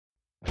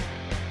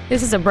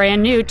This is a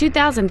brand new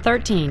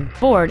 2013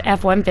 Ford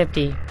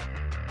F-150.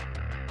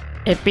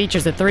 It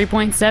features a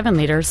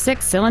 3.7-liter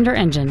six-cylinder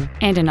engine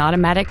and an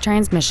automatic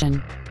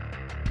transmission.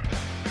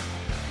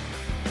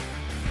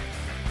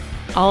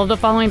 All of the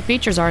following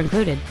features are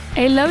included: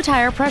 a low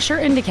tire pressure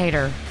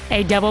indicator,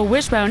 a double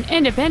wishbone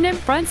independent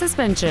front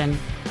suspension,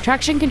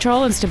 traction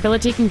control and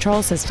stability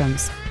control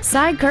systems,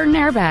 side curtain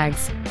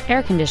airbags,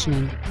 air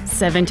conditioning,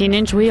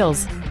 17-inch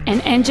wheels, an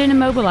engine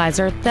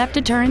immobilizer theft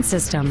deterrent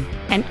system,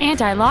 an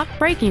anti-lock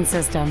braking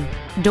system,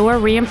 door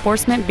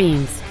reinforcement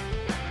beams.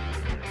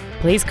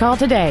 Please call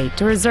today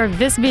to reserve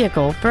this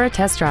vehicle for a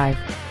test drive.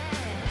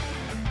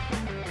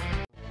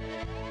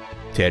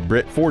 Ted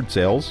Britt Ford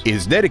Sales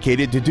is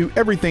dedicated to do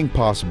everything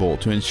possible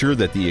to ensure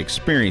that the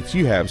experience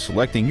you have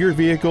selecting your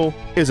vehicle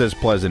is as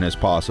pleasant as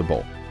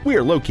possible. We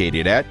are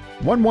located at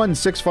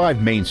 1165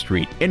 Main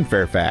Street in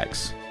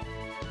Fairfax.